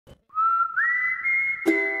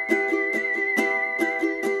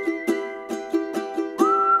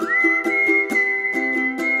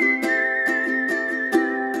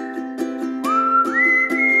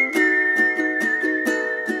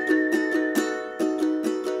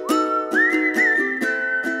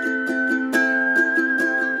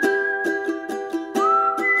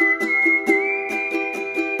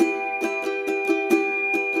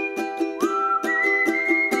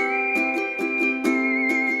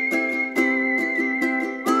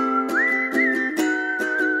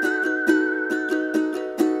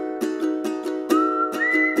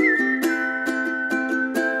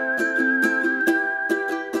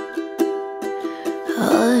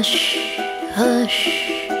Hush,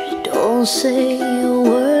 don't say a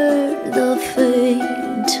word, the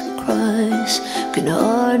faint cries can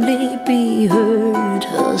hardly be heard.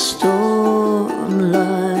 A storm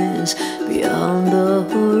lies beyond the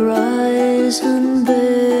horizon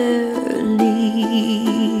barely.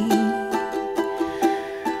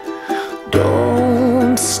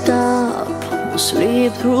 Don't stop, we'll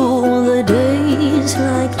sleep through the days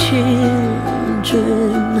like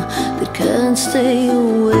children that can't stay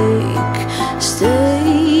awake.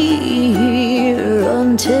 Stay here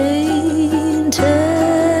untainted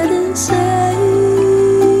and safe.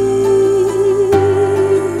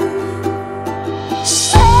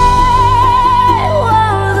 Stay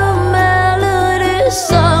while the melody's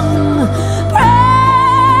sung,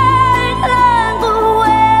 bright like a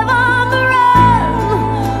wave on the run.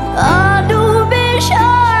 Oh, do be sure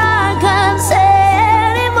I can't say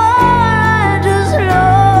anymore. I just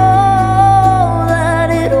know that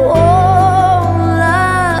it won't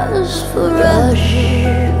last forever.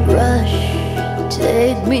 Rush,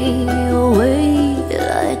 take me away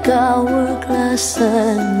like hourglass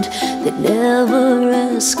sand that never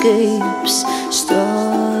escapes.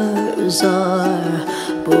 Stars are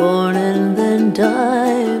born and then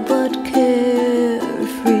die, but carefree.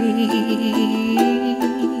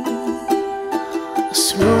 A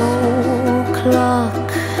slow clock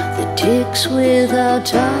that ticks without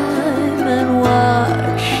time, and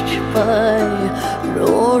watched by an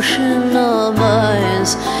ocean of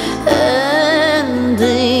eyes,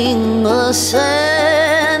 ending the same.